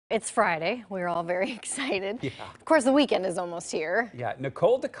It's Friday. We're all very excited. Yeah. Of course, the weekend is almost here. Yeah,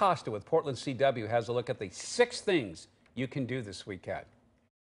 Nicole DaCosta with Portland CW has a look at the 6 things you can do this weekend.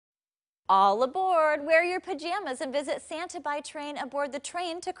 All aboard! Wear your pajamas and visit Santa by train aboard the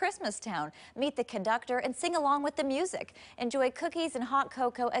train to Christmastown. Meet the conductor and sing along with the music. Enjoy cookies and hot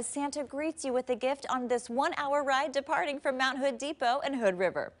cocoa as Santa greets you with a gift on this 1-hour ride departing from Mount Hood Depot and Hood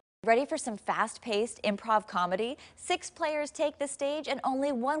River. Ready for some fast-paced improv comedy? 6 players take the stage and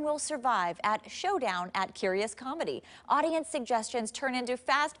only one will survive at Showdown at Curious Comedy. Audience suggestions turn into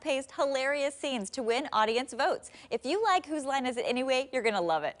fast-paced, hilarious scenes to win audience votes. If you like Whose Line Is It Anyway, you're gonna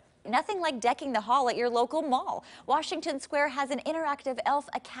love it. Nothing like decking the hall at your local mall. Washington Square has an interactive elf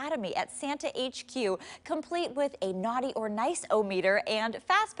academy at Santa HQ, complete with a naughty or nice-o-meter and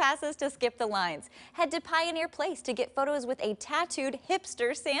fast passes to skip the lines. Head to Pioneer Place to get photos with a tattooed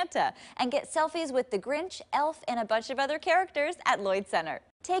hipster Santa and get selfies with the Grinch, Elf, and a bunch of other characters at Lloyd Center.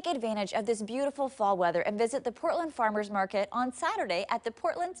 Take advantage of this beautiful fall weather and visit the Portland Farmers Market on Saturday at the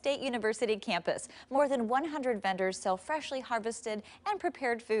Portland State University campus. More than 100 vendors sell freshly harvested and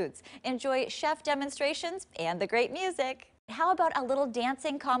prepared foods. Enjoy chef demonstrations and the great music. How about a little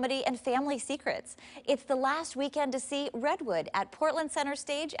dancing, comedy, and family secrets? It's the last weekend to see Redwood at Portland Center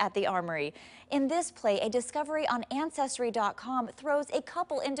Stage at the Armory. In this play, a discovery on Ancestry.com throws a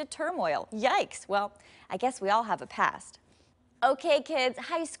couple into turmoil. Yikes! Well, I guess we all have a past. Okay, kids,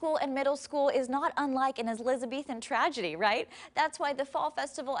 high school and middle school is not unlike an Elizabethan tragedy, right? That's why the Fall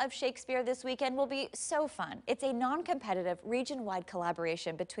Festival of Shakespeare this weekend will be so fun. It's a non-competitive, region-wide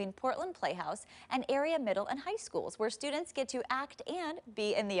collaboration between Portland Playhouse and area middle and high schools, where students get to act and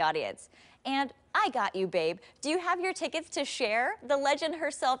be in the audience. And I got you, babe. Do you have your tickets to share? The legend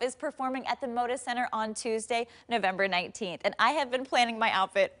herself is performing at the Moda Center on Tuesday, November 19th, and I have been planning my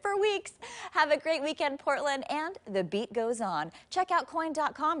outfit for weeks. Have a great weekend, Portland, and the beat goes on. Check out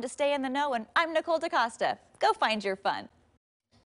coin.com to stay in the know, and I'm Nicole DaCosta. Go find your fun.